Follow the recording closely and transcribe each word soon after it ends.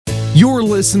You're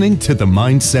listening to The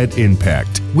Mindset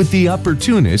Impact with the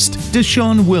opportunist,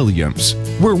 Deshaun Williams,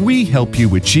 where we help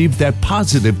you achieve that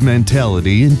positive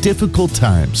mentality in difficult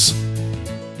times.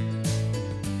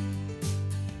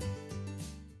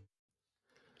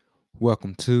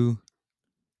 Welcome to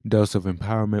Dose of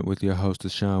Empowerment with your host,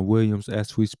 Deshaun Williams,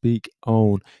 as we speak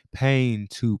on Pain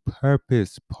to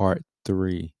Purpose, Part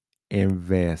 3,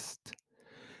 Invest.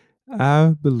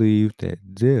 I believe that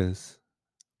this,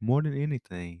 more than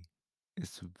anything,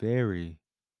 is very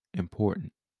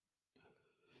important.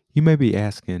 You may be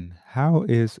asking, how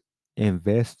is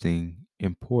investing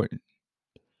important?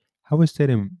 How is that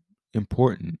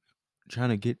important? Trying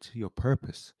to get to your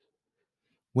purpose.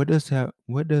 What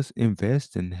does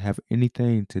investing have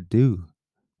anything to do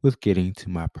with getting to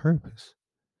my purpose?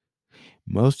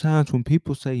 Most times when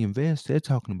people say invest, they're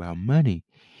talking about money.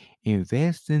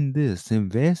 Invest in this,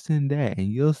 invest in that, and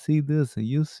you'll see this and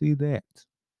you'll see that.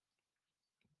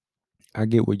 I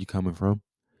get where you're coming from.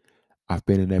 I've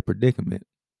been in that predicament.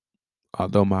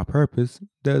 Although my purpose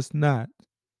does not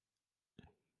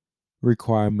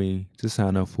require me to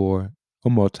sign up for a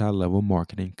multi-level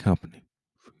marketing company.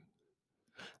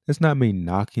 That's not me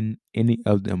knocking any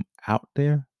of them out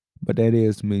there, but that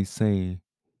is me saying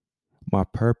my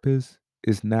purpose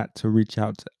is not to reach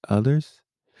out to others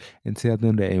and tell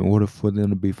them that in order for them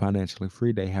to be financially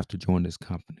free, they have to join this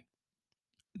company.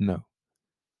 No.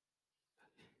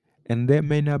 And that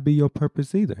may not be your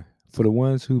purpose either. For the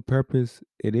ones whose purpose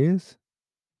it is,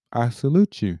 I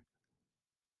salute you.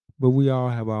 But we all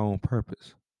have our own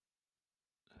purpose.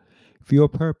 If your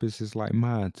purpose is like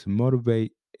mine, to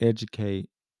motivate, educate,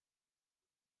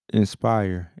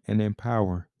 inspire, and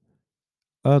empower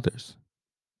others,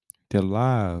 the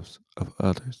lives of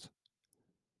others,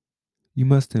 you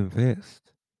must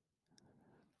invest.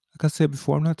 Like I said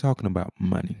before, I'm not talking about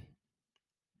money.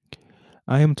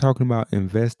 I am talking about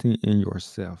investing in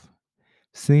yourself,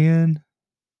 seeing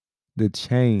the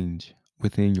change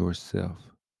within yourself.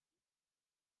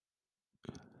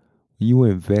 When you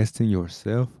invest in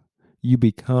yourself, you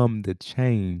become the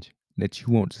change that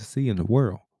you want to see in the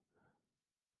world.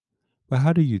 But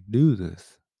how do you do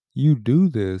this? You do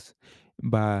this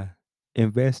by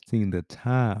investing the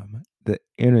time, the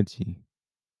energy,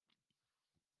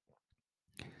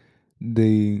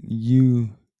 you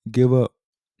give up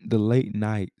the late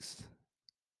nights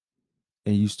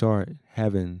and you start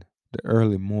having the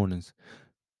early mornings.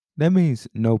 That means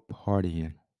no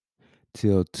partying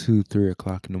till 2, 3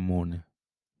 o'clock in the morning.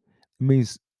 It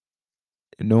means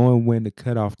knowing when the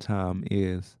cutoff time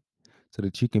is so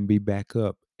that you can be back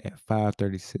up at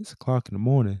 5:30, 6 o'clock in the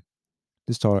morning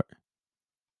to start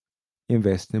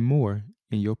investing more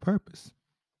in your purpose.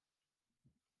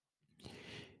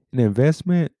 An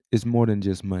investment is more than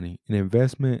just money. An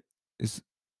investment is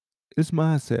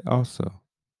mindset also.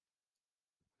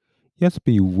 You have to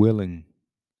be willing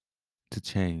to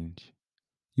change.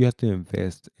 You have to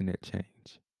invest in that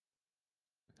change.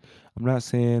 I'm not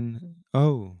saying,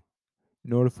 oh,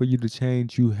 in order for you to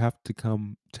change, you have to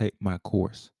come take my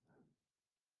course.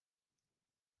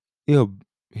 It'll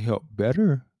help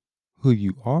better who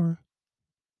you are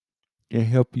and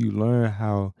help you learn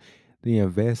how the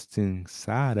investing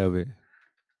side of it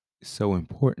is so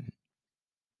important.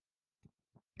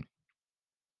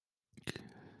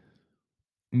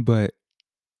 But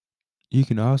you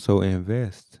can also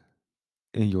invest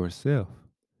in yourself.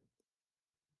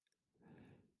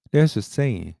 There's a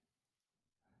saying,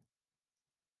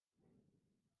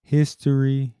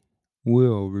 history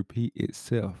will repeat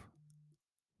itself.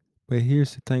 But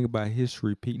here's the thing about history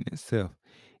repeating itself.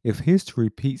 If history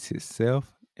repeats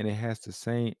itself and it has the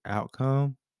same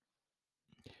outcome,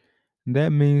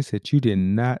 that means that you did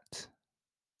not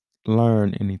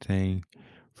learn anything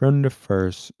from the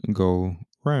first go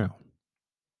round.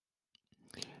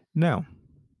 Now,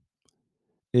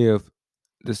 if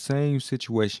the same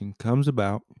situation comes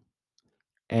about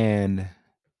and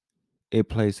it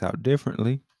plays out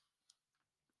differently,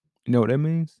 you know what that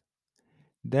means?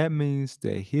 That means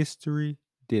that history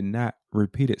did not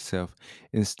repeat itself.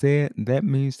 Instead, that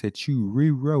means that you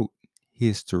rewrote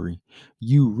history.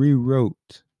 You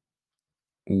rewrote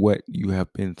what you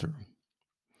have been through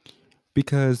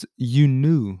because you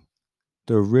knew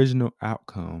the original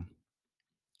outcome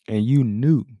and you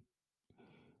knew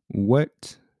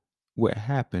what would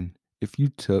happen if you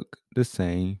took the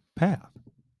same path.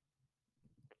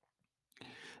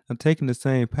 Now, taking the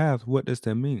same path, what does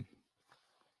that mean?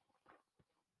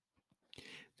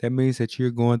 That means that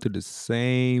you're going through the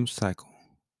same cycle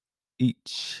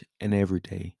each and every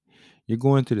day. You're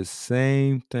going through the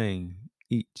same thing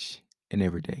each and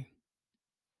every day.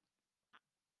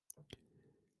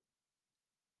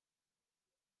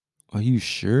 Are you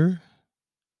sure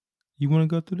you want to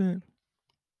go through that?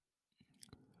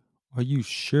 Are you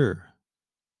sure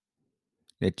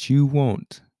that you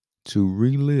want to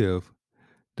relive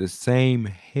the same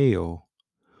hell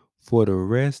for the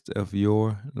rest of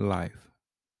your life?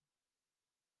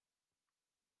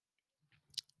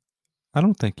 I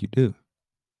don't think you do.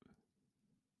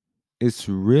 It's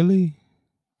really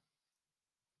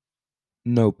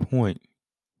no point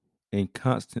in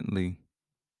constantly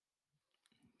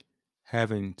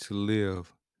having to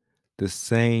live the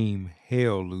same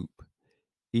hell loop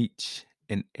each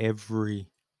and every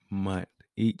month,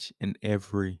 each and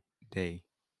every day.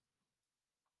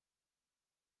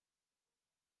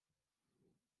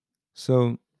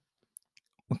 So,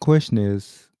 my question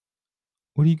is,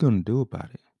 what are you going to do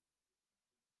about it?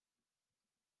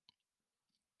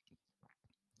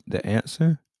 The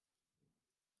answer: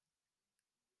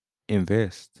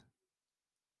 invest.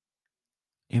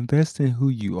 Invest in who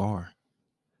you are,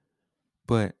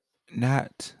 but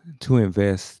not to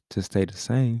invest to stay the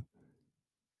same,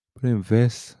 but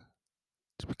invest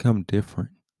to become different.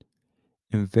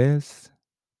 Invest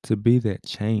to be that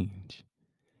change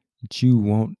that you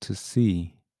want to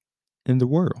see in the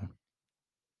world.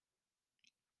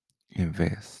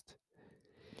 Invest.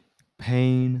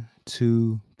 Pain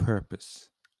to purpose.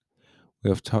 We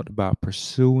have talked about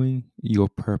pursuing your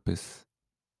purpose,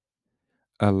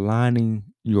 aligning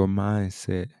your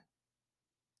mindset.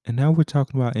 And now we're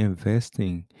talking about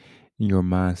investing in your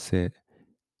mindset,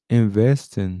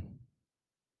 investing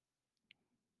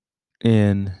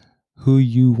in who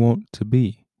you want to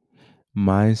be,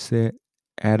 mindset,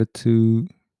 attitude,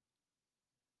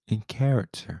 and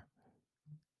character.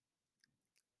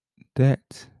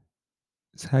 That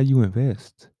is how you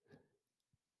invest.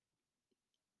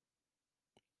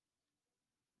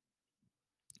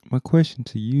 My question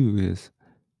to you is,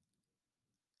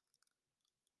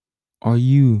 are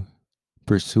you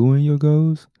pursuing your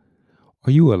goals?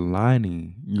 Are you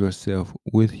aligning yourself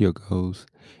with your goals?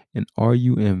 And are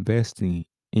you investing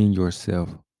in yourself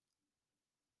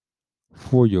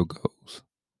for your goals?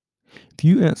 If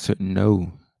you answered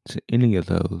no to any of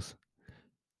those,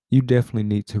 you definitely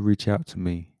need to reach out to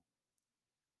me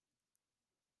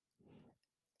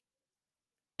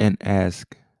and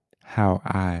ask how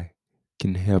I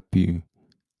can help you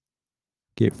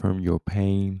get from your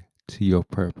pain to your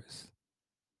purpose.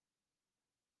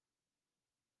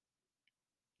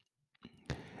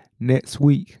 Next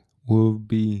week, we'll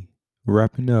be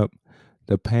wrapping up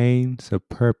the Pain to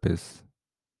Purpose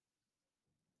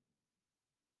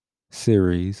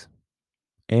series,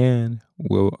 and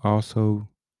will also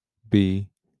be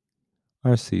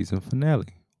our season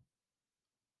finale.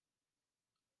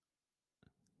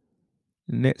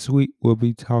 Next week, we'll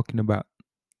be talking about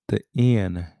the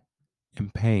N in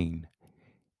pain: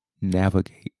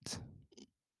 navigate.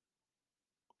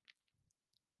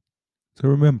 So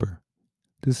remember,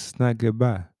 this is not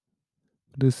goodbye.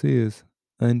 This is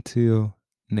until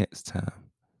next time.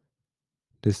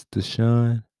 This is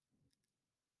Deshaun,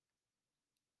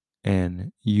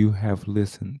 and you have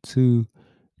listened to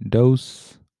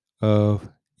Dose of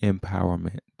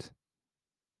Empowerment.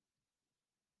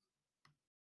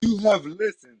 You have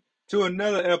listened to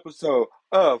another episode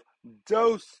of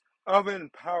Dose of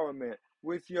Empowerment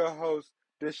with your host,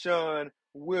 Deshaun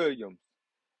Williams.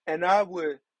 And I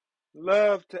would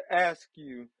love to ask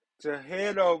you to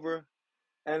head over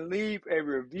and leave a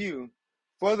review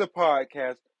for the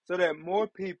podcast so that more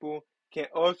people can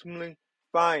ultimately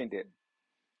find it.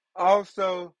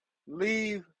 Also,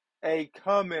 leave a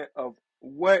comment of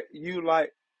what you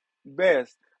like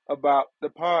best about the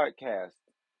podcast.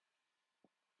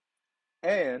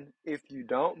 And if you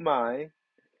don't mind,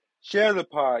 share the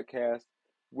podcast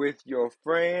with your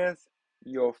friends,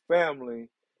 your family,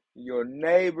 your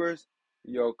neighbors,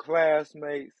 your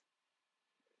classmates,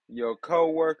 your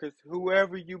co-workers,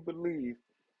 whoever you believe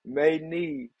may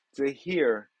need to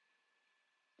hear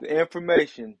the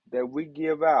information that we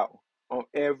give out on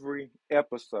every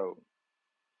episode.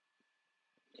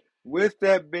 With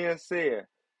that being said,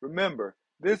 remember,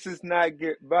 this is not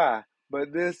goodbye,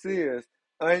 but this is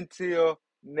until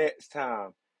next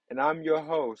time. And I'm your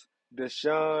host,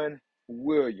 Deshaun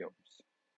Williams.